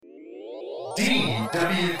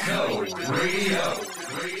DW Code Radio.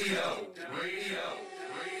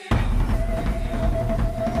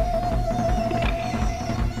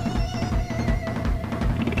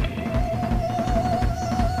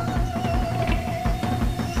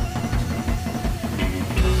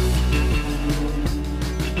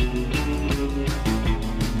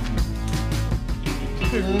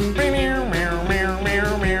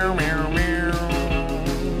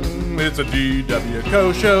 It's a DW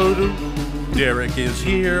Co show. Derek is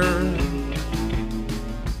here.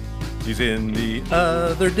 He's in the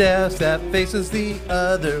other desk that faces the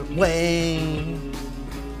other way.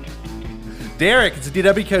 Derek, it's a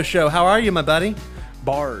DW Co show. How are you, my buddy?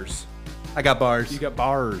 Bars. I got bars. You got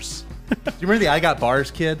bars. Do you remember the I Got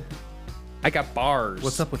Bars kid? I got bars.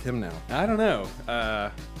 What's up with him now? I don't know.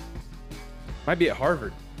 Might be at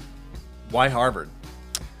Harvard. Why Harvard?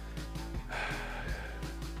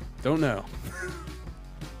 Don't know.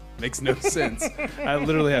 Makes no sense. I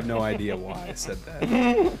literally have no idea why I said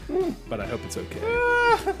that. But I hope it's okay.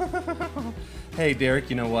 Hey,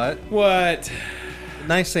 Derek, you know what? What? The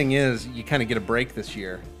nice thing is you kind of get a break this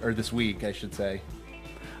year, or this week, I should say.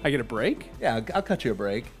 I get a break? Yeah, I'll cut you a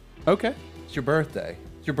break. Okay. It's your birthday.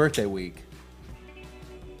 It's your birthday week.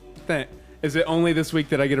 Is it only this week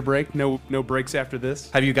that I get a break? No breaks after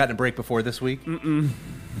this? Have you gotten a break before this week? Mm-mm.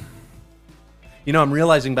 You know, I'm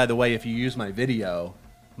realizing, by the way, if you use my video,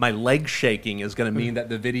 my leg shaking is going to mean that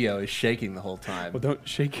the video is shaking the whole time. Well, don't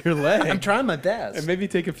shake your leg. I'm trying my best. And maybe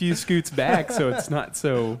take a few scoots back so it's not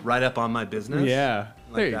so... Right up on my business? Yeah.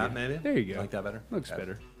 Like there you that, go. maybe? There you go. Like that better? Looks Okay.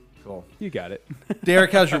 better. Cool. You got it.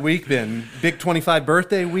 Derek, how's your week been? Big 25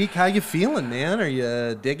 birthday week. How you feeling, man? Are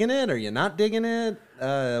you digging it? Are you not digging it?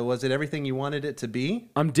 Was it everything you wanted it to be?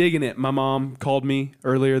 I'm digging it. My mom called me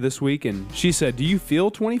earlier this week and she said, "Do you feel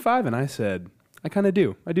 25?" And I said, I kind of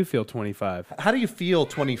do. I do feel 25. How do you feel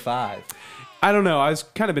 25? I don't know. I was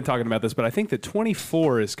kind of been talking about this, but I think that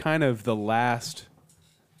 24 is kind of the last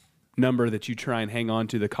number that you try and hang on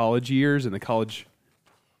to the college years and the college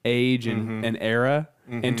age and era.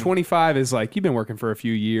 Mm-hmm. And 25 is like, you've been working for a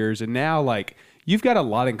few years and now like you've got a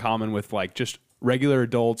lot in common with like just regular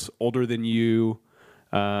adults older than you.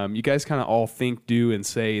 You guys kind of all think, do, and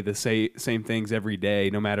say the same things every day,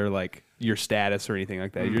 no matter like your status or anything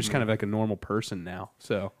like that. You're just kind of like a normal person now.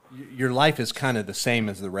 So your life is kind of the same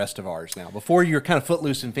as the rest of ours now. Before you're kind of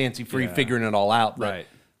footloose and fancy free, figuring it all out. But,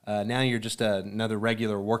 right. Now you're just another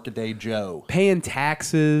regular workaday Joe. Paying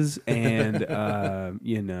taxes and,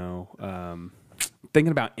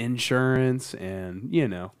 thinking about insurance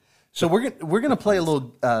and, So we're gonna play a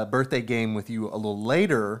little birthday game with you a little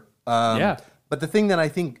later. Yeah. But the thing that I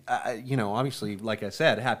think, obviously, like I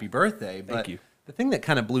said, happy birthday. But Thank you. The thing that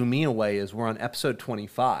kind of blew me away is we're on episode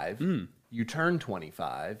 25. You turned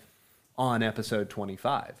 25 on episode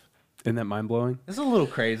 25. Isn't that mind-blowing? It's a little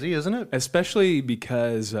crazy, isn't it? Especially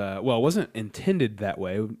because, it wasn't intended that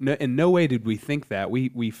way. In no way did we think that.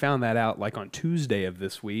 We found that out like on Tuesday of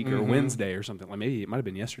this week or Wednesday or something. Like maybe it might have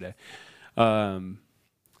been yesterday. But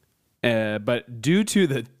due to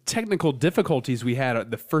the technical difficulties we had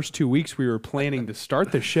the first 2 weeks, we were planning to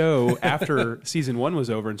start the show after season 1 was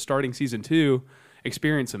over and starting season 2,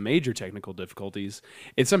 experienced some major technical difficulties.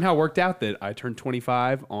 It somehow worked out that I turned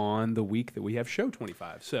 25 on the week that we have show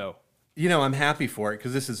 25. So, I'm happy for it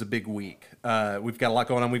because this is a big week. We've got a lot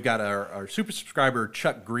going on. We've got our super subscriber,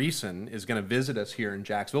 Chuck Greason, is going to visit us here in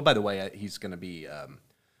Jacksonville. By the way, he's going to be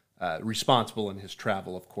responsible in his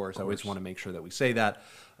travel, of course. I always want to make sure that we say that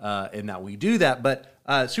and that we do that. But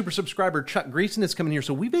super subscriber Chuck Greason is coming here.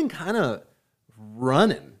 So we've been kind of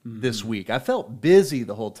running this week. I felt busy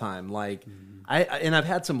the whole time. Like, I've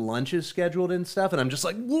had some lunches scheduled and stuff, and I'm just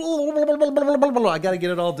like, I got to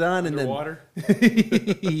get it all done. underwater?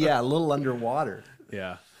 Yeah, a little underwater.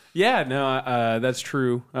 Yeah. Yeah, no, that's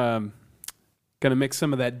true. Going to mix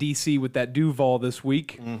some of that DC with that Duval this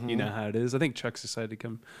week. You know how it is. I think Chuck's decided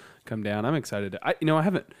to come down. I'm excited. I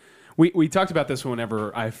haven't. We talked about this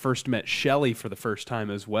whenever I first met Shelly for the first time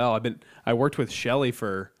as well. I worked with Shelly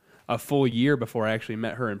for a full year before I actually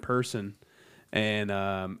met her in person, and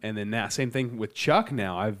then now same thing with Chuck.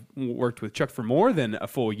 Now I've worked with Chuck for more than a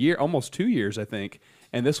full year, almost 2 years, I think,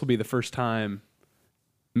 and this will be the first time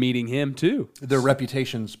meeting him too. Their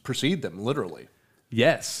reputations precede them, literally.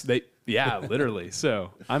 Yes, literally.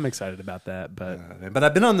 So I'm excited about that. But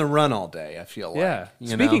I've been on the run all day, I feel like. yeah.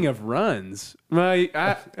 Speaking of runs, I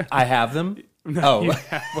have them. Oh,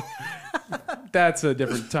 that's a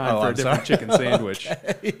different time for I'm a different sorry. chicken sandwich.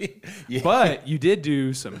 Yeah. But you did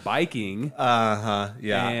do some biking,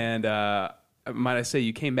 Yeah. and might I say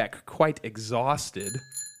you came back quite exhausted.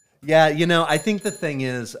 Yeah, you know, I think the thing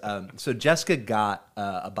is, so Jessica got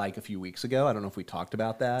a bike a few weeks ago. I don't know if we talked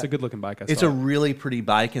about that. It's a good looking bike. It's a really pretty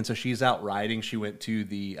bike, and so she's out riding. She went to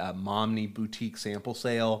the Momney Boutique sample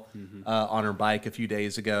sale on her bike a few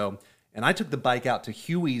days ago, and I took the bike out to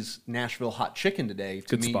Huey's Nashville Hot Chicken today to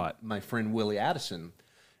Good meet spot. my friend Willie Addison,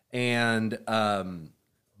 and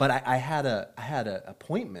but I had a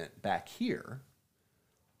appointment back here,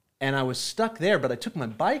 and I was stuck there. But I took my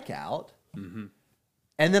bike out.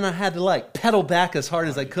 And then I had to like pedal back as hard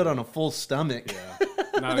as I could on a full stomach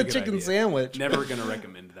Not with a a good chicken idea. sandwich. Never gonna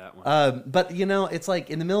recommend that one. But you know, it's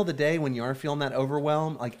like in the middle of the day when you are feeling that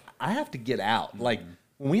overwhelm, like I have to get out. Like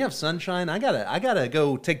when we have sunshine, I gotta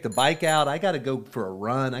go take the bike out. I gotta go for a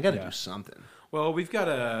run. I gotta do something. Well, we've got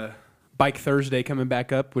a Bike Thursday coming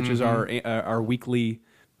back up, which is our weekly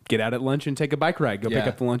get out at lunch and take a bike ride. Go pick Yeah.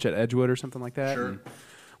 up the lunch at Edgewood or something like that. Sure. And-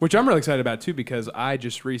 which I'm really excited about too, because I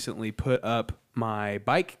just recently put up my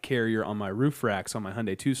bike carrier on my roof racks on my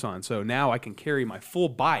Hyundai Tucson. So now I can carry my full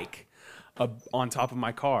bike up on top of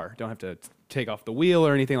my car. Don't have to take off the wheel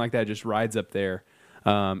or anything like that. It just rides up there,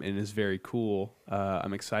 and is very cool.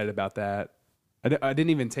 I'm excited about that. I didn't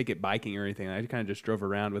even take it biking or anything. I kind of just drove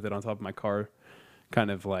around with it on top of my car, kind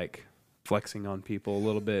of like flexing on people a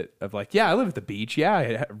little bit of like, yeah, I live at the beach. Yeah,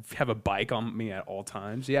 I have a bike on me at all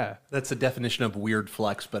times. Yeah. That's the definition of weird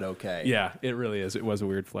flex, but okay. Yeah, it really is. It was a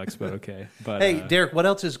weird flex, but okay. But Hey, Derek, what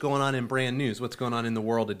else is going on in brand news? What's going on in the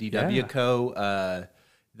world of DW Yeah. Co?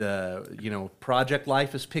 Project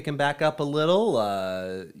life is picking back up a little.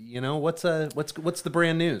 What's the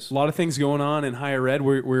brand news? a lot of things going on in higher ed.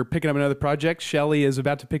 We're picking up another project. Shelly is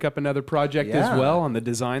about to pick up another project as Yeah. well on the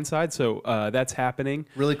design side. So that's happening.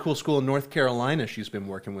 Really cool school in North Carolina she's been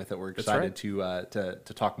working with that we're excited right.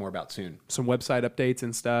 to talk more about soon. Some website updates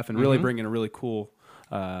and stuff, and really bringing a really cool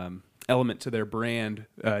element to their brand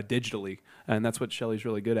digitally, and that's what Shelly's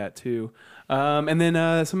really good at too. And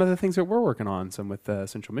then some other things that we're working on, some with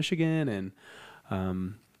Central Michigan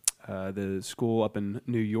and the school up in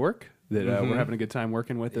New York that we're having a good time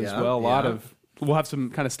working with as Yeah, well. yeah. We'll have some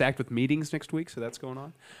kind of stacked with meetings next week, so that's going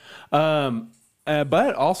on.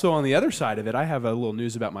 But also on the other side of it, I have a little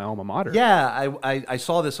news about my alma mater. Yeah, I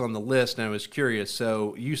saw this on the list and I was curious.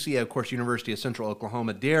 So UCA, of course, University of Central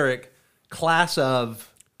Oklahoma. Derek, class of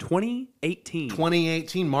 2018.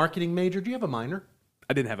 2018 marketing major. Do you have a minor?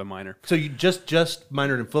 I didn't have a minor. So you just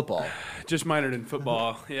minored in football. Just minored in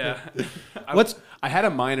football. Yeah. What's- I had a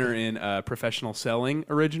minor in professional selling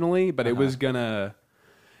originally, but it was going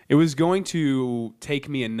to take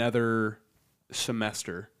me another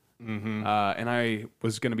semester. And I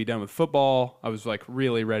was going to be done with football. I was like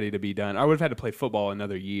really ready to be done. I would have had to play football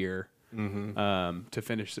another year to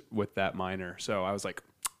finish with that minor. So I was like,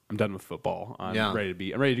 I'm done with football. I'm ready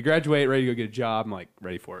to graduate, ready to go get a job. I'm like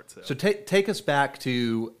ready for it. So take us back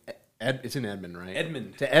to it's in Edmond, right?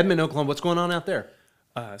 Edmond. To Edmond, Oklahoma. What's going on out there?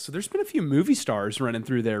 So there's been a few movie stars running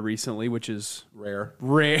through there recently, which is Rare.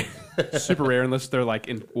 super rare unless they're like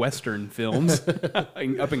in Western films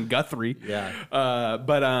up in Guthrie. Yeah.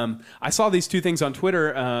 But I saw these two things on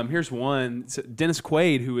Twitter. Here's one. It's Dennis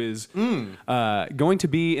Quaid, who is going to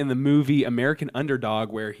be in the movie American Underdog,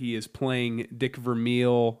 where he is playing Dick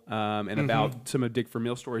Vermeil and about some of Dick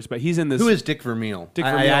Vermeil's stories. But he's in this. Who is Dick Vermeil? Dick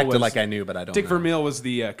I Vermeil acted was- like I knew, but I don't Dick know. Vermeil was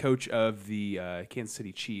the coach of the Kansas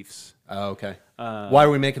City Chiefs. Oh, okay. Why are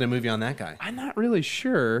we making a movie on that guy? I'm not really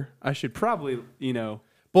sure. I should probably,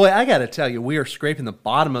 Boy, I got to tell you, we are scraping the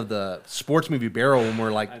bottom of the sports movie barrel when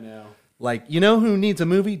we're like, I know. like, you know who needs a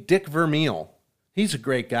movie? Dick Vermeil. He's a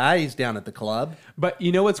great guy. He's down at the club. But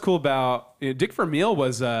you know what's cool about Dick Vermeil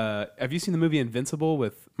was, have you seen the movie Invincible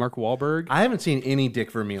with Mark Wahlberg? I haven't seen any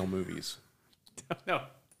Dick Vermeil movies. No.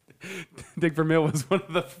 Dick Vermeil was one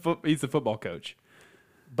of he's the football coach.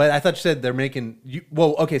 But I thought you said they're making you.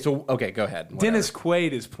 Well, okay, go ahead. Whatever. Dennis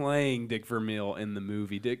Quaid is playing Dick Vermeil in the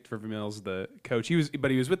movie. Dick Vermeil's the coach. He was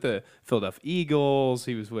with the Philadelphia Eagles.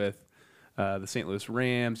 He was with the St. Louis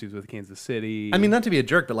Rams. He was with Kansas City. I mean, not to be a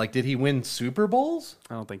jerk, but like, did he win Super Bowls?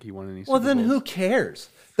 I don't think he won any. Well, Super then Bowls. who cares?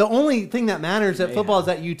 The only thing that matters at football is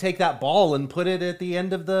that you take that ball and put it at the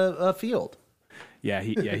end of the field. Yeah,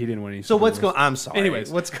 he didn't win any. So Super what's Bowls. going? I'm sorry. Anyways,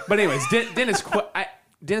 what's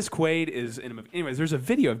Dennis Quaid is in a movie. Anyways, there's a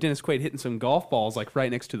video of Dennis Quaid hitting some golf balls like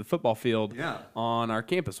right next to the football field on our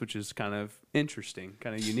campus, which is kind of interesting,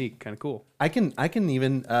 kind of unique, kind of cool. I can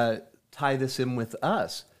even tie this in with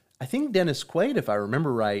us. I think Dennis Quaid, if I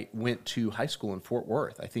remember right, went to high school in Fort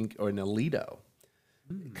Worth. I think, or in Aledo,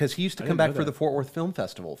 because he used to come back for the Fort Worth Film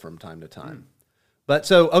Festival from time to time. But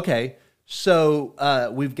so So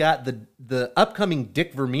we've got the upcoming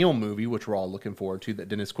Dick Vermeil movie, which we're all looking forward to, that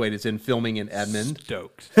Dennis Quaid is in filming in Edmond.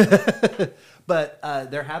 Stoked. But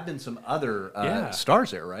there have been some other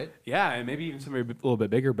stars there, right? Yeah, and maybe even somebody a little bit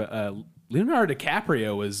bigger. But Leonardo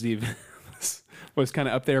DiCaprio was even was kind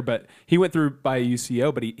of up there, but he went through by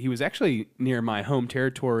UCO. But he was actually near my home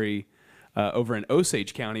territory over in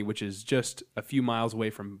Osage County, which is just a few miles away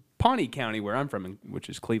from Pawnee County, where I'm from, which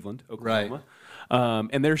is Cleveland, Oklahoma. Right.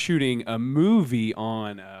 And they're shooting a movie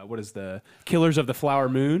on what is the Killers of the Flower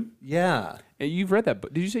Moon? Yeah. And you've read that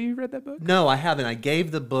book? Did you say you read that book? No, I haven't. I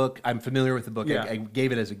gave the book. I'm familiar with the book. Yeah. I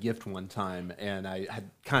gave it as a gift one time, and I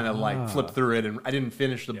had kind of like flipped through it, and I didn't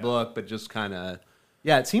finish the book, but just kind of.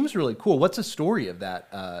 Yeah, it seems really cool. What's the story of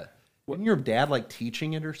that? Wasn't your dad like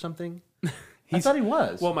teaching it or something? I thought he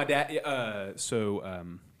was. Well, my dad.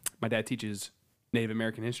 My dad teaches Native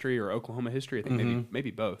American history or Oklahoma history. I think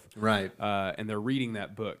maybe both. Right. And they're reading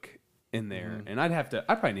that book in there, and I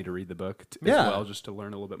probably need to read the book as well, just to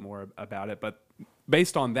learn a little bit more about it. But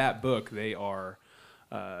based on that book, they are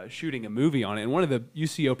shooting a movie on it. And one of the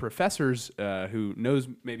UCO professors who knows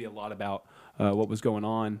maybe a lot about what was going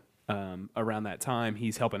on around that time,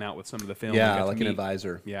 he's helping out with some of the film. Yeah, like an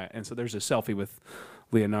advisor. Yeah, and so there's a selfie with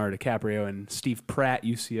Leonardo DiCaprio and Steve Pratt,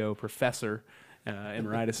 UCO professor.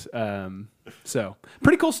 Emeritus. So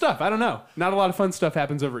pretty cool stuff. I don't know. Not a lot of fun stuff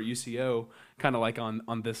happens over at UCO, kind of like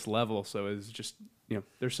on this level. So it's just,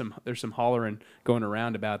 there's some hollering going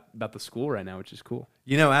around about the school right now, which is cool.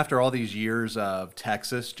 After all these years of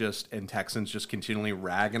Texans just continually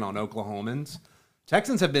ragging on Oklahomans,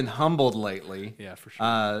 Texans have been humbled lately. Yeah, for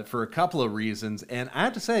sure. For a couple of reasons, and I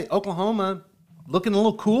have to say, Oklahoma looking a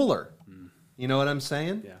little cooler. You know what I'm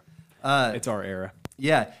saying? Yeah. It's our era.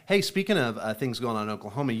 Yeah. Hey, speaking of things going on in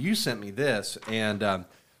Oklahoma, you sent me this. And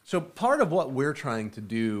so part of what we're trying to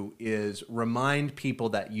do is remind people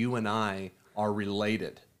that you and I are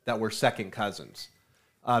related, that we're second cousins.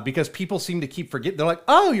 Because people seem to keep forgetting. They're like,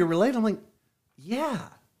 oh, you're related? I'm like, yeah.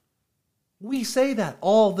 We say that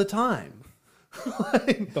all the time.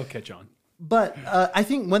 They'll catch on. But I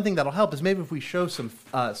think one thing that'll help is maybe if we show some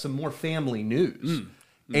more family news.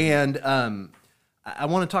 And I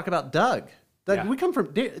want to talk about Doug. Derek, we come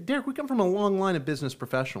from a long line of business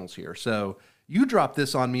professionals here. So you dropped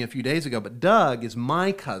this on me a few days ago, but Doug is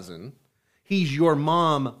my cousin. He's your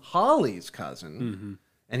mom, Holly's cousin.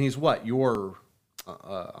 And he's what? Your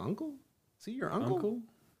uncle? Is he your uncle? Uncle?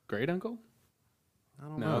 Great uncle? I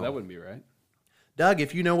don't know. No, that wouldn't be right. Doug,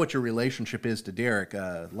 if you know what your relationship is to Derek,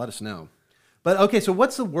 let us know. But okay, so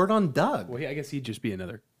what's the word on Doug? Well, I guess he'd just be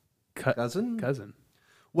another cousin.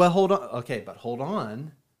 Well, hold on. Okay, but hold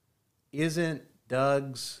on. Isn't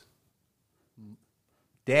Doug's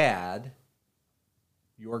dad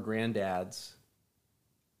your granddad's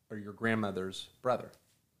or your grandmother's brother?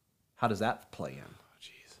 How does that play in? Oh,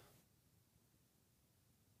 jeez.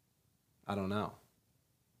 I don't know.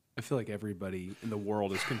 I feel like everybody in the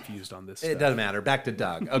world is confused on this It stuff. doesn't matter. Back to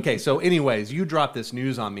Doug. Okay, so anyways, you dropped this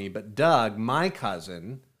news on me, but Doug, my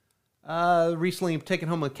cousin, recently taken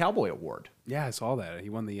home a Cowboy Award. Yeah, I saw that. He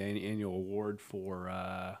won the annual award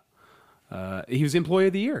for... he was Employee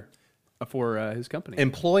of the Year for his company.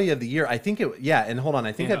 Employee of the Year. I think it... Yeah, and hold on.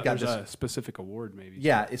 I think I've got this... a specific award, maybe.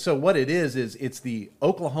 Yeah, so what it is it's the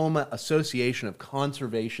Oklahoma Association of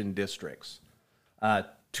Conservation Districts,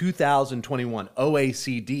 2021,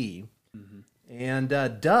 OACD. And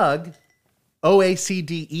Doug,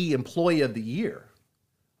 OACDE Employee of the Year.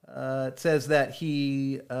 It says that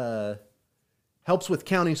he helps with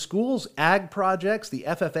county schools, ag projects, the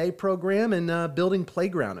FFA program, and building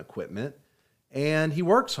playground equipment. And he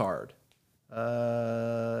works hard. Right?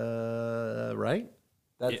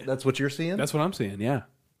 That's what you're seeing? That's what I'm seeing, yeah.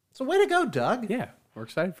 So way to go, Doug. Yeah, we're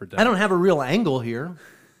excited for Doug. I don't have a real angle here.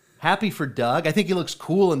 Happy for Doug. I think he looks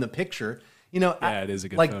cool in the picture. It is a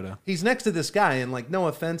good photo. He's next to this guy, and no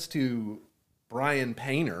offense to Brian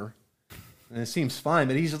Painter, and it seems fine,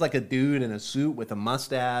 but he's just like a dude in a suit with a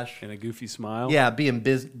mustache and a goofy smile. Yeah, being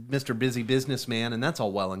Mr. Busy Businessman, and that's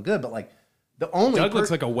all well and good. But the only Doug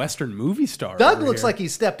looks like a Western movie star. Doug looks like he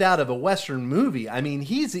stepped out of a Western movie. I mean,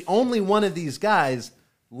 he's the only one of these guys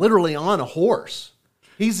literally on a horse.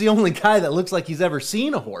 He's the only guy that looks like he's ever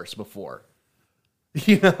seen a horse before.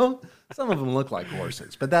 Some of them look like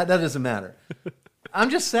horses, but that doesn't matter. I'm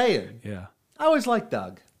just saying. Yeah. I always liked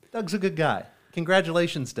Doug. Doug's a good guy.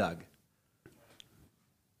 Congratulations, Doug.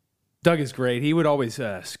 Doug is great. He would always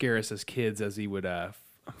scare us as kids as he would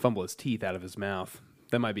fumble his teeth out of his mouth.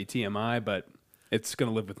 That might be TMI, but it's going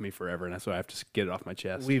to live with me forever, and that's why I have to get it off my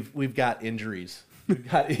chest. We've got injuries. We've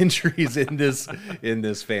got injuries in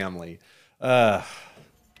this family.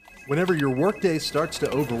 Whenever your workday starts to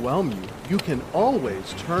overwhelm you, you can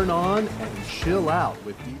always turn on and chill out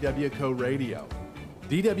with DWCO Radio.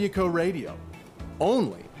 DWCO Radio,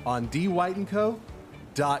 only on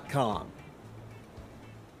dwightandco.com.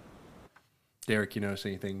 Derek, you notice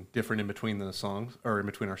anything different in between the songs or in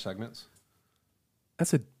between our segments?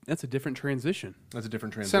 That's a different transition. That's a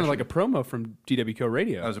different transition. Sounded like a promo from DWCO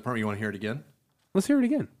Radio. That was a promo. You want to hear it again? Let's hear it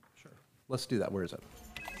again. Sure. Let's do that. Where is it?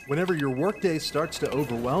 Whenever your workday starts to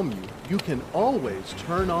overwhelm you, you can always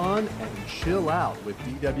turn on and chill out with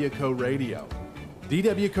DWCO Radio.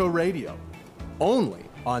 DWCO Radio, only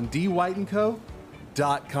on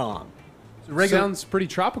dwightandco.com. Sounds pretty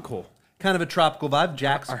tropical. Kind of a tropical vibe.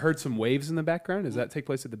 Jack's. I heard some waves in the background. Does that take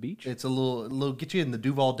place at the beach? It's a little get you in the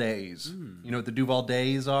Duval Days. You know what the Duval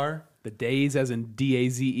Days are? The days as in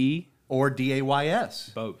DAZE? Or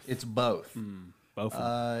DAYS. Both. It's both. Both.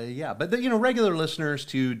 Yeah, but regular listeners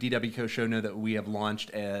to DWCO Show know that we have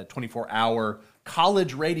launched a 24-hour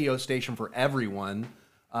college radio station for everyone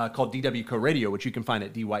called DWCO Radio, which you can find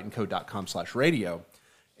at dwightandco.com/radio.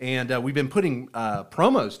 And we've been putting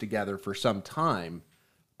promos together for some time,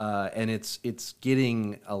 and it's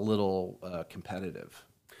getting a little competitive.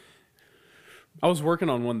 I was working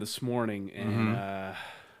on one this morning, and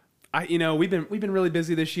we've been really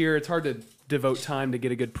busy this year. It's hard to devote time to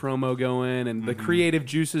get a good promo going, and the creative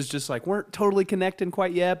juices just weren't totally connecting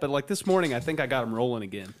quite yet. But this morning, I think I got them rolling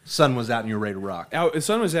again. Sun was out, and you were ready to rock. The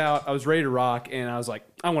sun was out. I was ready to rock, and I was like,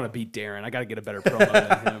 I want to beat Darren. I got to get a better promo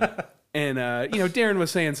than him. And Darren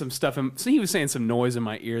was saying some stuff, and so he was saying some noise in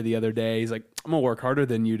my ear the other day. He's like, "I'm gonna work harder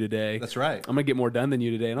than you today. That's right. I'm gonna get more done than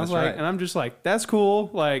you today." And I was That's like, right. and I'm just like, "That's cool."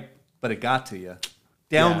 But it got to you.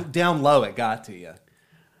 Down low, it got to you.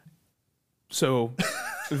 So,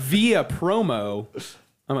 via promo,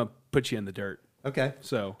 I'm gonna put you in the dirt. Okay.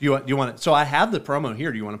 So Do you want it? So I have the promo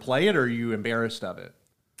here. Do you want to play it, or are you embarrassed of it?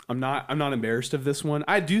 I'm not embarrassed of this one.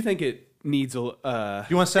 I do think it needs a. Do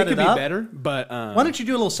you want to set it it could up? be better, but Why don't you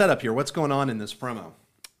do a little setup here? What's going on in this promo?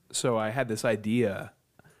 So I had this idea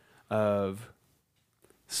of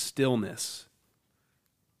stillness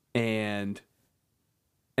and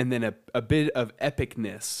then a bit of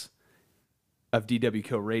epicness of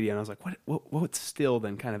DWCO Radio, and I was like, what's still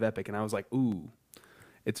then kind of epic? And I was like, ooh,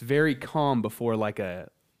 it's very calm before a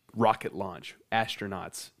rocket launch,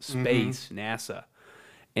 astronauts, space, NASA.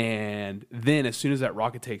 And then as soon as that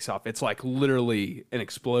rocket takes off, it's literally an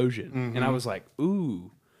explosion. And I was like,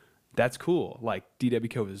 ooh, that's cool.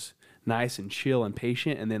 DWCO is nice and chill and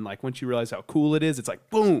patient. And then once you realize how cool it is, it's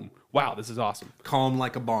boom, wow, this is awesome. Calm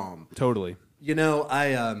like a bomb. Totally.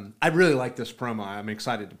 I really like this promo. I'm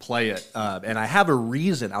excited to play it, and I have a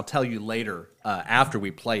reason. I'll tell you later after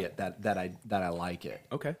we play it that I like it.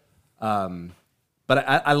 Okay. But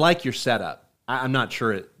I like your setup. I'm not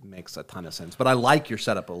sure it makes a ton of sense, but I like your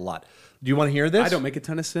setup a lot. Do you want to hear this? I don't make a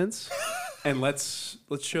ton of sense, and let's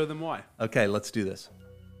show them why. Okay, let's do this.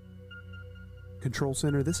 Control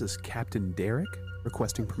Center, this is Captain Derek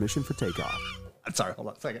requesting permission for takeoff. I'm sorry, hold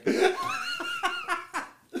on a second.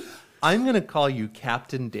 I'm going to call you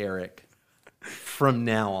Captain Derek from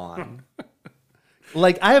now on.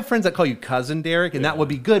 I have friends that call you Cousin Derek, and that would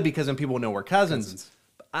be good because then people know we're cousins.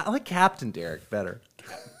 I like Captain Derek better.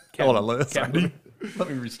 Hold on, let me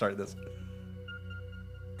restart this.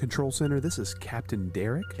 Control Center, this is Captain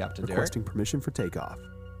Derek Captain Derek. requesting permission for takeoff.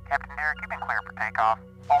 Captain Derek, you've been cleared for takeoff.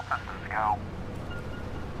 All systems go.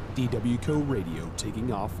 DWCO Radio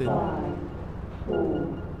taking off in 5,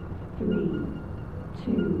 4, 3,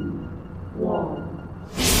 2, 1.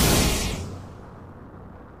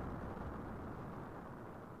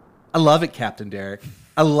 I love it, Captain Derek.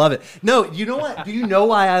 I love it. No, you know what? Do you know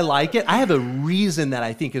why I like it? I have a reason that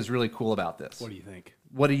I think is really cool about this. What do you think?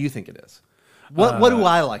 What do you think it is? What do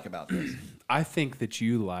I like about this? I think that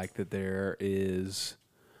you like that there is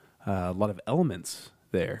a lot of elements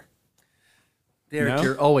there. Derek, No?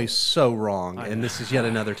 you're always so wrong, and this is yet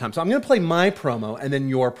another time. So I'm going to play my promo and then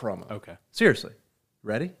your promo. Okay. Seriously.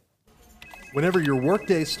 Ready? Whenever your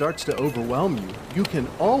workday starts to overwhelm you, you can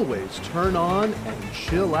always turn on and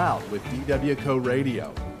chill out with DWCO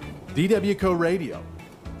Radio. DWCO Radio,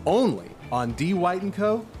 only on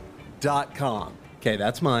dwightandco.com. Okay,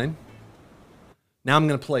 that's mine. Now I'm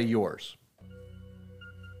going to play yours.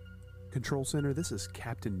 Control Center, this is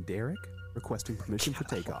Captain Derek requesting permission for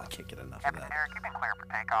takeoff. Can't get enough of Captain that. Derek, you've been cleared for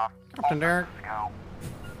takeoff. Captain Derek. All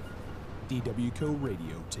systems go. DWCO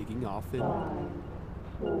Radio taking off in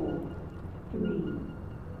 4, 3,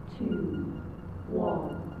 2,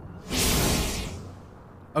 1.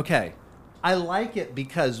 Okay, I like it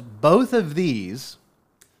because both of these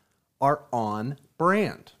are on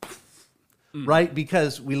brand. right?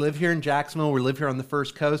 Because we live here in Jacksonville, we live here on the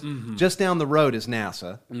First Coast. Just down the road is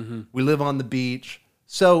NASA. We live on the beach.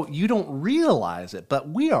 So you don't realize it, but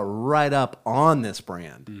we are right up on this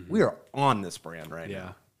brand. We are on this brand right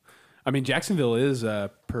now. I mean, Jacksonville is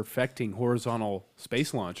perfecting horizontal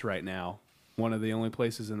space launch right now. One of the only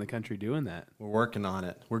places in the country doing that. We're working on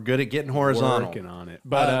it. We're good at getting horizontal. Working on it.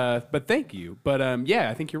 But thank you. But yeah,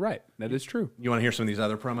 I think you're right. That is true. You want to hear some of these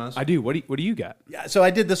other promos? I do. What do you got? Yeah, so I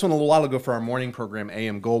did this one a little while ago for our morning program,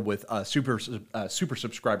 AM Gold, with super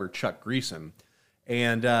subscriber Chuck Greason.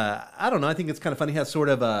 And I don't know, I think it's kind of funny. It has sort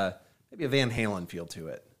of maybe a Van Halen feel to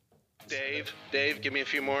it. Dave, give me a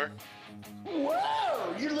few more.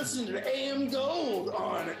 Wow, you're listening to AM Gold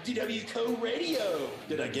on DWCO Radio.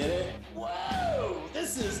 Did I get it? Wow,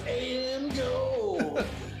 this is AM Gold.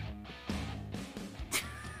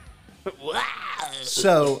 Wow.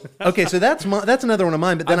 So, okay, so that's another one of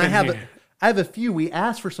mine, but then I here. have a few. We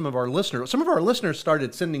asked for some of our listeners. Some of our listeners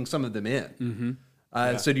started sending some of them in.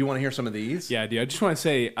 So do you want to hear some of these? Yeah, I do. I just want to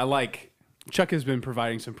say Chuck has been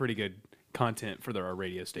providing some pretty good content for our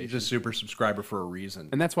radio station. He's a super subscriber for a reason.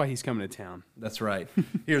 And that's why he's coming to town. That's right.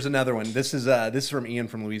 Here's another one. This is from Ian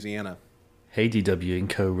from Louisiana. Hey, DW and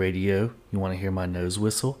Co Radio. You want to hear my nose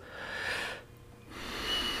whistle?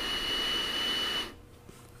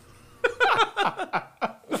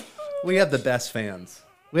 We have the best fans.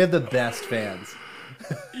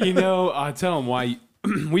 You know, I'll tell him why.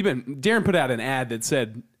 Darren put out an ad that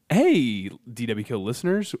said, hey, DWCO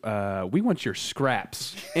listeners, we want your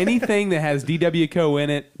scraps. Anything that has DWCO in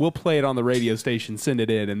it, we'll play it on the radio station, send it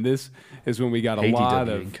in. And this is when we got a lot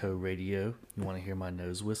DW of... and Co Radio. You want to hear my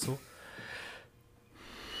nose whistle?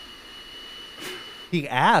 He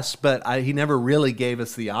asked, but he never really gave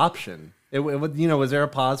us the option. Was there a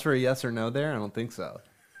pause for a yes or no there? I don't think so.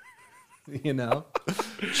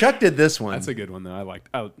 Chuck did this one. That's a good one, though. I liked.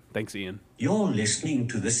 Oh, thanks, Ian. You're listening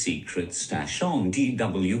to The Secret Stash on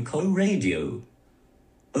DWCO Radio.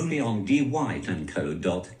 Only on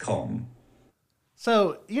dwightandco.com.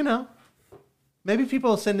 So, maybe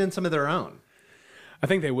people will send in some of their own. I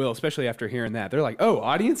think they will, especially after hearing that. They're like, oh,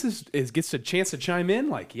 audience gets a chance to chime in?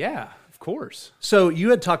 Like, yeah, of course. So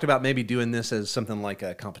you had talked about maybe doing this as something like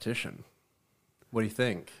a competition. What do you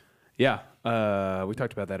think? Yeah, we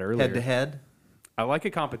talked about that earlier. Head to head? I like a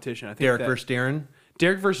competition. I think Derek versus Darren?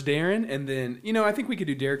 Derek versus Darren, and then, I think we could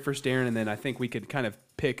do Derek versus Darren, and then I think we could kind of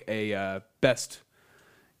pick a best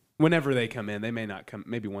whenever they come in. They may not come,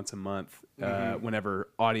 maybe once a month, whenever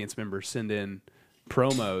audience members send in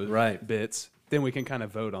promos, bits, then we can kind of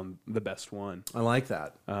vote on the best one. I like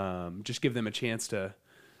that. Just give them a chance to,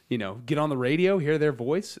 get on the radio, hear their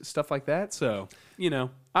voice, stuff like that. So,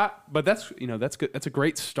 but that's good. That's a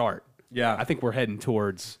great start. Yeah. I think we're heading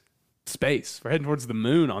towards space. We're heading towards the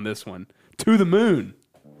moon on this one. To the moon.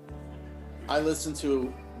 I listen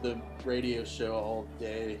to the radio show all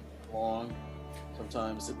day long,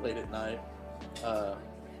 sometimes late at night.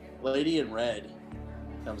 Lady in Red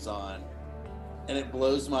comes on, and it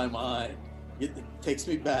blows my mind. It takes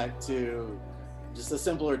me back to just a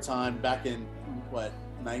simpler time back in,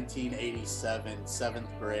 1987,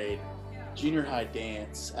 7th grade, junior high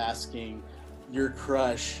dance, asking your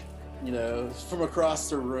crush, from across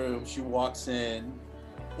the room. She walks in,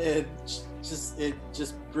 and it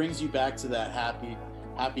just brings you back to that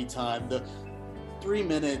happy time. The 3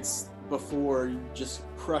 minutes before, just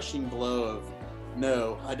crushing blow of,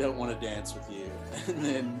 no, I don't want to dance with you, and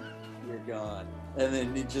then you're gone, and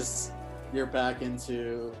then you're back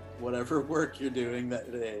into whatever work you're doing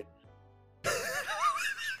that day.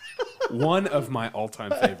 One of my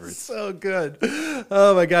all-time favorites. So good.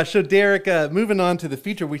 Oh my gosh. So Derek, moving on to the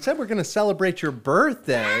feature, we said we're going to celebrate your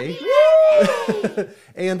birthday.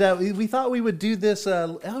 And we thought we would do this. We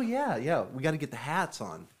got to get the hats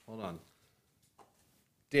on. Hold on.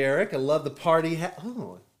 Derek, I love the party hat.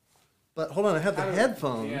 Oh, but hold on. I have the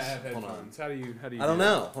headphones. Yeah, I have headphones. How do you I don't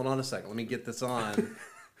know. Hold on a second. Let me get this on.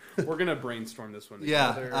 We're going to brainstorm this one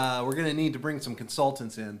together. Yeah. We're going to need to bring some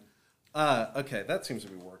consultants in. Okay, that seems to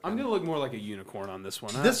be working. I'm gonna look more like a unicorn on this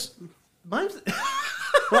one. Mine's.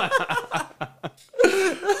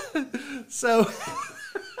 So.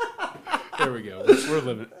 There we go. We're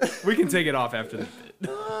living. We can take it off after the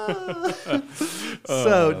bit.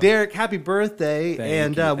 So, Derek, happy birthday!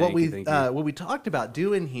 Thank you, what you. we talked about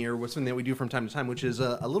doing here was something that we do from time to time, which is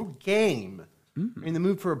a little game. Are you in the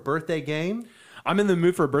mood for a birthday game? I'm in the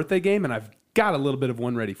mood for a birthday game, and I've got a little bit of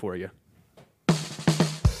one ready for you.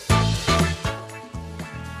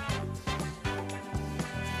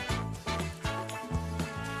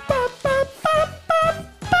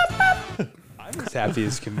 As happy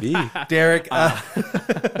as can be, Derek.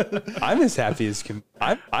 I'm as happy as can.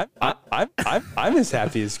 I'm as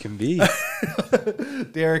happy as can be.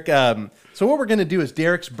 Derek, so what we're going to do is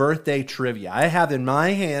Derek's birthday trivia. I have in my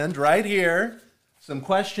hand right here some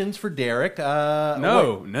questions for Derek.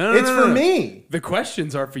 No, it's for me. The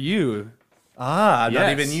questions are for you. I'm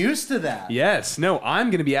not Yes. even used to that. Yes. No, I'm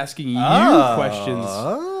going to be asking you questions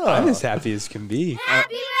I'm as happy as can be.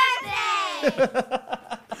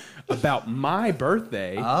 about my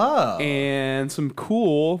birthday and some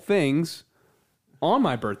cool things on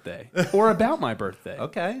my birthday or about my birthday.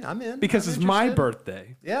 Okay, I'm in. Because I'm it's my interested.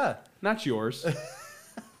 birthday, Yeah. not yours.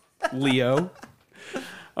 Leo.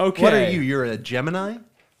 Okay. What are you? You're a Gemini?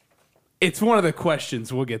 It's one of the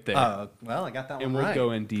questions. We'll get there. Well, I got that and one we'll right.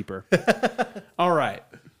 go in deeper. All right.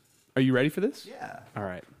 Are you ready for this? Yeah. All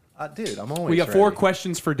right. Dude, I'm always We got 4 ready.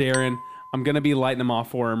 questions for Darren. I'm going to be lighting them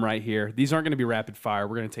off for him right here. These aren't going to be rapid fire.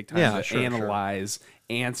 We're going to take time Yeah, to sure. analyze,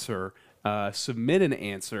 answer, submit an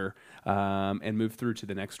answer, and move through to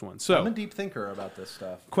the next one. So, I'm a deep thinker about this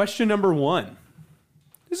stuff. question number 1.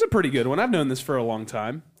 This is a pretty good one. I've known this for a long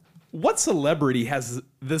time. What celebrity has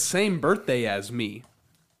the same birthday as me?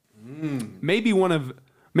 Maybe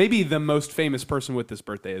the most famous person with this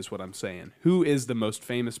birthday is what I'm saying. Who is the most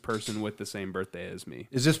famous person with the same birthday as me?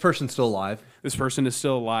 Is this person still alive? This person is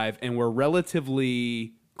still alive, and we're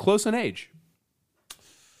relatively close in age.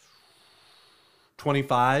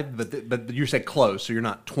 25, but you said close, so you're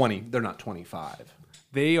not 20. They're not 25.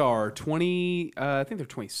 They are 20. I think they're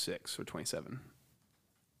 26 or 27.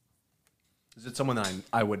 Is it someone that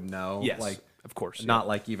I would know? Yes, like of course. not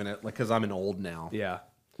like even because I'm an old now. Yeah.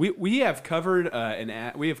 We have covered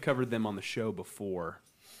we have covered them on the show before,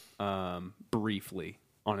 briefly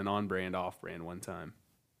on an on-brand, off-brand one time.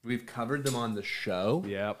 We've covered them on the show.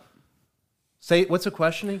 Yep. Say what's the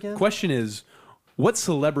question again? Question is, what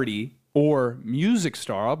celebrity or music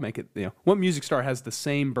star? I'll make it. What music star has the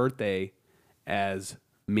same birthday as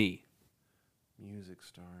me? Music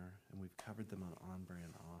star, and we've covered them on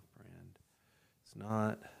brand, off brand. It's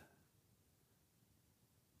not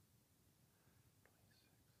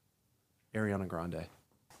Ariana Grande.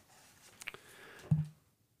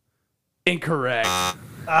 Incorrect.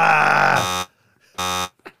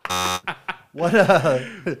 What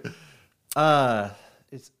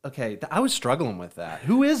it's okay. I was struggling with that.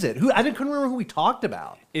 Who is it? I couldn't remember who we talked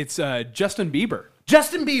about. It's Justin Bieber.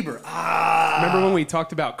 Justin Bieber. Remember when we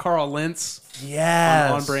talked about Carl Lentz?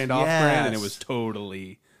 Yes. On brand, off brand, and it yes. was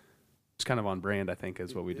totally. It's kind of on brand, I think,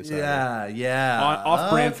 is what we decided. Yeah.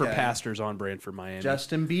 Off brand for Okay. Pastors, on brand for Miami.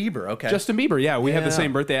 Justin Bieber. Okay. Justin Bieber, yeah, we have the Yeah.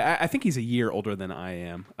 same birthday. I think he's a year older than I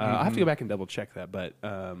am. I have to go back and double check that, but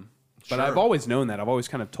I've always known that. I've always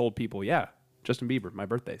kind of told people, yeah, Justin Bieber, my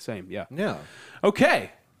birthday, same, yeah. Yeah.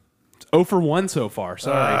 Okay, it's 0 for 1 so far.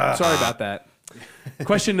 Sorry about that.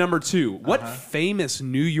 Question number 2: What famous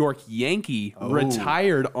New York Yankee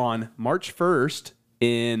retired on March 1st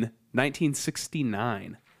in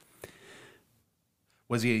 1969?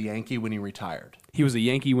 Was he a Yankee when he retired? He was a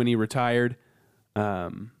Yankee when he retired.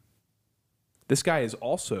 This guy is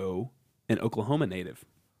also an Oklahoma native.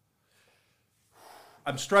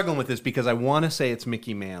 I'm struggling with this because I want to say it's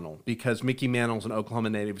Mickey Mantle because Mickey Mantle's an Oklahoma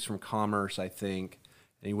native. He's from Commerce, I think.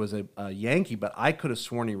 And he was a Yankee, but I could have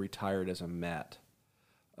sworn he retired as a Met.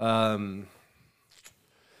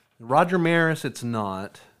 Roger Maris, it's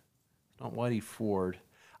not. Not Whitey Ford.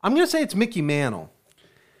 I'm going to say it's Mickey Mantle.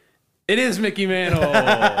 It is Mickey Mantle.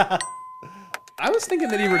 I was thinking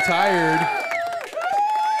that he retired.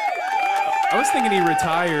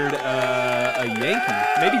 A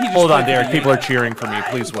Yankee. Maybe he just Hold on, played for Derek. the People are Yankees. cheering for me.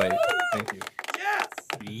 Please wait. Thank you.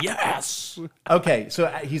 Yes. Okay, so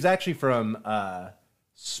he's actually from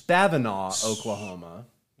Spavinaw, Oklahoma.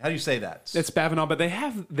 How do you say that? It's Spavinaw, but they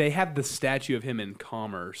have the statue of him in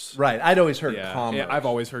Commerce. Right. I'd always heard Commerce. Yeah, I've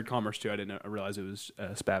always heard Commerce too. I didn't realize it was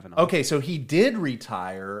Spavinaw. Okay, so he did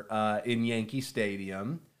retire in Yankee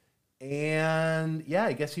Stadium, and yeah,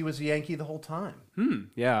 I guess he was a Yankee the whole time.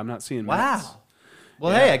 Yeah, I'm not seeing Wow. Mets.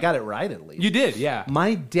 Well, hey, I got it right at least. You did, yeah.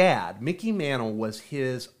 My dad, Mickey Mantle, was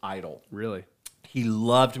his idol. Really? He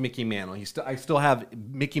loved Mickey Mantle. I still have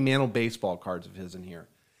Mickey Mantle baseball cards of his in here.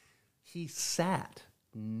 He sat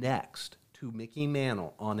next to Mickey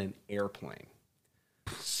Mantle on an airplane.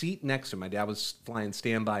 Seat next to him. My dad was flying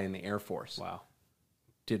standby in the Air Force. Wow.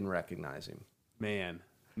 Didn't recognize him. Man,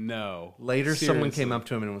 no. Later, someone came Seriously. up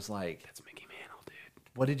to him and was like, That's Mickey Mantle, dude.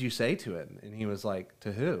 "What did you say to it?" And he was like,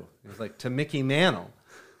 "To who?" He was like, "To Mickey Mantle."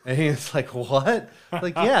 And he was like, "What?"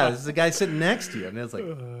 Like, "Yeah, this is the guy sitting next to you." And it was like,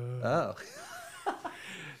 "Oh."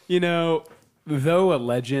 You know, though a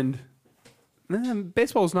legend,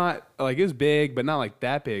 baseball's not like it was big, but not like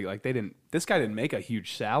that big. Like this guy didn't make a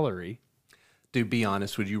huge salary. Dude, be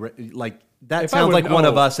honest. Would you That If I sounds would- like one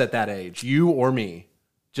of oh. us at that age, you or me,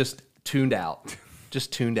 just tuned out.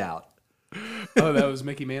 Just tuned out. Oh, that was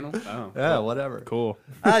Mickey Mantle? Oh. Yeah, whatever. Cool.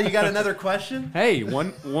 You got another question? Hey, you're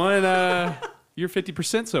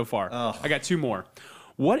 50% so far. Oh. I got two more.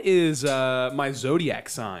 What is my zodiac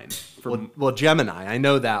sign? Well, Gemini. I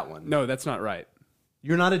know that one. No, that's not right.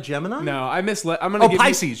 You're not a Gemini? No, I misled. I'm gonna Oh, give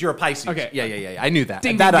Pisces. You're a Pisces. Okay. Yeah. I knew that.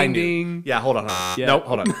 Ding, that ding, I ding, knew. ding. Yeah, hold on. Yeah. Nope,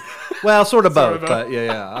 hold on. Well, sort of Sort both, of but both.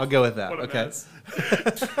 yeah. I'll go with that. What a Okay. mess.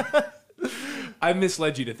 I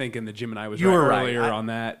misled you to thinking the Gemini was You were right. earlier on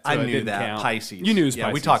that. So I it knew didn't that. count. Pisces. You knew it was Yeah,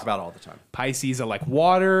 Pisces. we talk about it all the time. Pisces are like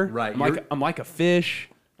water. Right. I'm like a fish.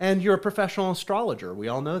 And you're a professional astrologer. We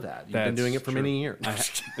all know that. You've been That's doing it for true. many years.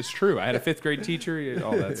 It's true. I had a 5th grade teacher.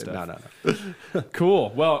 All that stuff. No.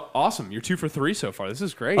 Cool. Well, awesome. You're 2 for 3 so far. This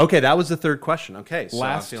is great. Okay, that was the third question. Okay, so I'm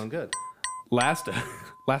Last- feeling good. Last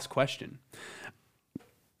question.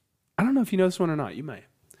 I don't know if you know this one or not. You may.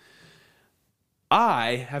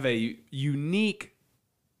 I have a unique,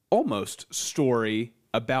 almost story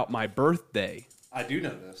about my birthday. I do know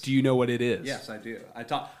this. Do you know what it is? Yes, I do.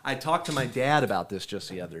 I talked to my dad about this just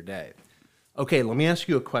the other day. Okay, let me ask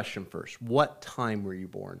you a question first. What time were you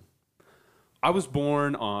born? I was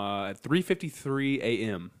born at 3:53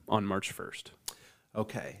 a.m. on March 1st.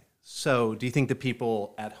 Okay. So, do you think the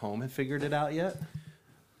people at home have figured it out yet?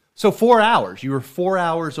 So, 4 hours. You were 4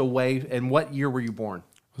 hours away. And what year were you born?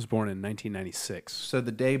 I was born in 1996. So,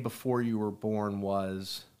 the day before you were born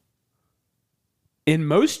was... In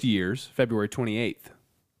most years, February 28th.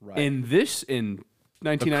 Right. In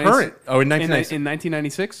 1996. current. Oh, in 1996. In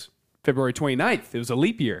 1996, February 29th. It was a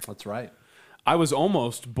leap year. That's right. I was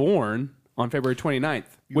almost born on February 29th,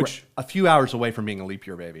 which a few hours away from being a leap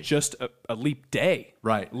year baby. just a leap day.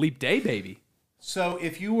 Right. Leap day baby. So,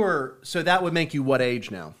 if you were... So, that would make you what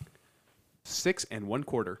age now? 6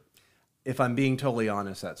 1/4. If I'm being totally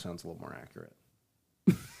honest, that sounds a little more accurate.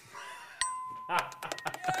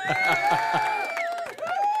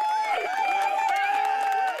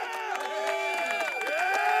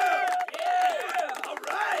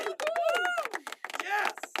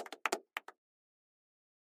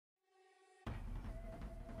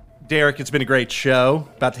 Derek, it's been a great show.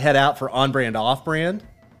 About to head out for On Brand, Off Brand.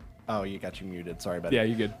 Oh, you got you muted. Sorry about Yeah, it.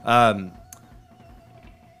 you good.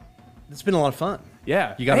 It's been a lot of fun.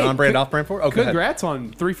 Yeah. You got an On Brand, Off Brand for? Oh, go ahead. Congrats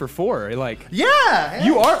on 3 for 4. Like, Yeah. hey.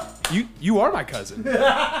 you are my cousin.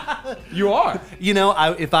 You are. You know,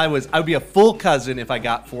 I would be a full cousin if I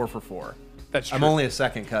got 4 for 4. That's true. I'm only a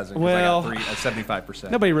second cousin. 'Cause Well, I got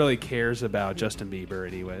 75%. Nobody really cares about Justin Bieber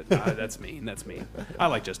anyway. That's mean. That's mean. I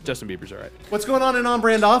like Justin Bieber's all right. What's going on in On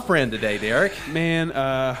Brand, Off Brand today, Derek?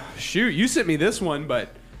 Man, shoot, you sent me this one, but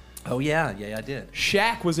Oh yeah, I did.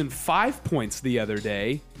 Shaq was in 5 points the other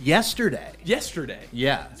day. Yesterday. Yesterday.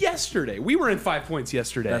 We were in 5 points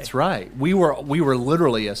yesterday. That's right. We were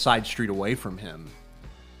literally a side street away from him.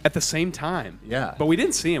 At the same time. Yeah. But we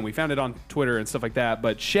didn't see him. We found it on Twitter and stuff like that.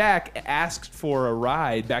 But Shaq asked for a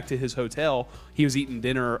ride back to his hotel. He was eating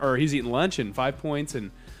lunch in 5 points and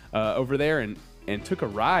over there and took a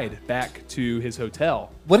ride back to his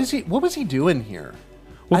hotel. What was he doing here?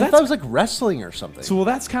 Well, I thought it was like wrestling or something. So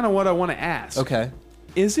that's kind of what I want to ask. Okay.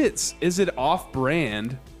 Is it off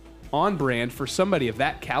brand, on brand for somebody of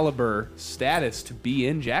that caliber status to be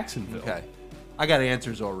in Jacksonville? Okay. I got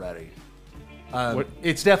answers already.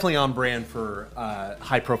 It's definitely on brand for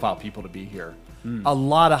high-profile people to be here. A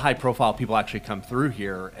lot of high-profile people actually come through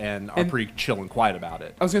here and are pretty chill and quiet about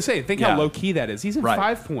it. I was gonna say, think Yeah. how low key that is. He's in Right.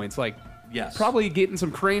 5 points, like Yes. probably getting some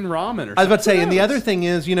Crane ramen or. I was about to say, something. and the Who other knows? thing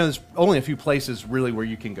is, there's only a few places really where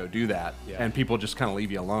you can go do that, Yeah. and people just kind of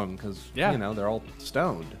leave you alone because Yeah. they're all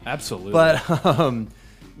stoned. Absolutely. But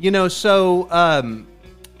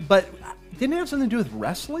but didn't it have something to do with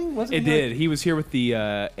wrestling? Wasn't It did. He was here with the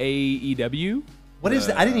AEW. What is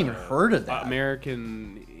that? I didn't even heard of that.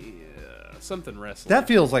 American something wrestling. That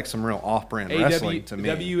feels like some real off-brand wrestling to me.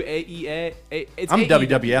 WAEA. It's I'm a AEW.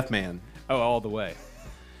 WWF man. Oh, all the way.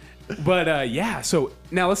 But yeah, so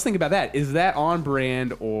now let's think about that. Is that on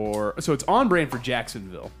brand so it's on brand for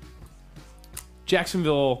Jacksonville?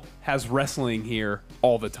 Jacksonville has wrestling here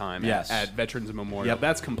all the time Yes. at Veterans Memorial. Yep.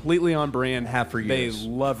 That's completely on brand. Have for They years.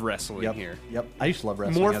 love wrestling here. Yep. I used to love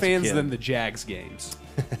wrestling. More as a fans kid. than the Jags games.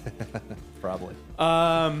 Probably.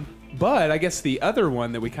 But I guess the other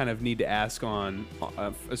one that we kind of need to ask on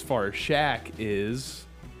as far as Shaq is,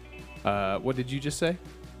 what did you just say?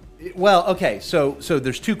 Well, okay, so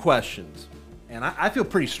there's two questions, and I feel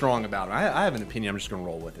pretty strong about it. I have an opinion. I'm just going to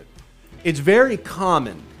roll with it. It's very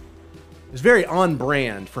common. It's very on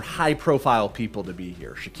brand for high-profile people to be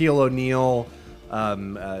here. Shaquille O'Neal,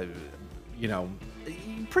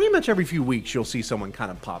 pretty much every few weeks you'll see someone kind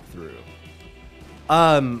of pop through.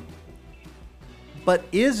 But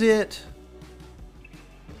is it?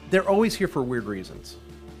 They're always here for weird reasons.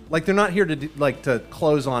 Like they're not here to to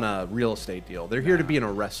close on a real estate deal. They're here to be in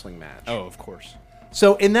a wrestling match. Oh, of course.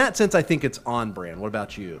 So in that sense, I think it's on brand. What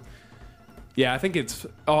about you? Yeah, I think it's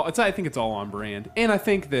all on brand, and I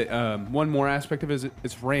think that one more aspect of it is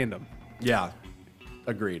it's random. Yeah,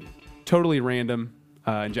 agreed. Totally random,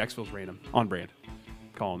 and Jacksonville's random, on brand.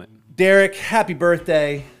 Calling it. Derek, happy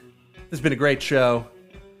birthday! This has been a great show.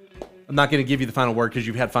 I'm not going to give you the final word because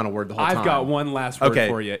you've had final word the whole time. I've got one last word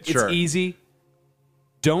for you. Sure. It's easy.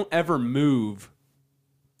 Don't ever move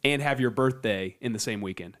and have your birthday in the same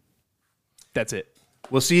weekend. That's it.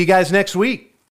 We'll see you guys next week.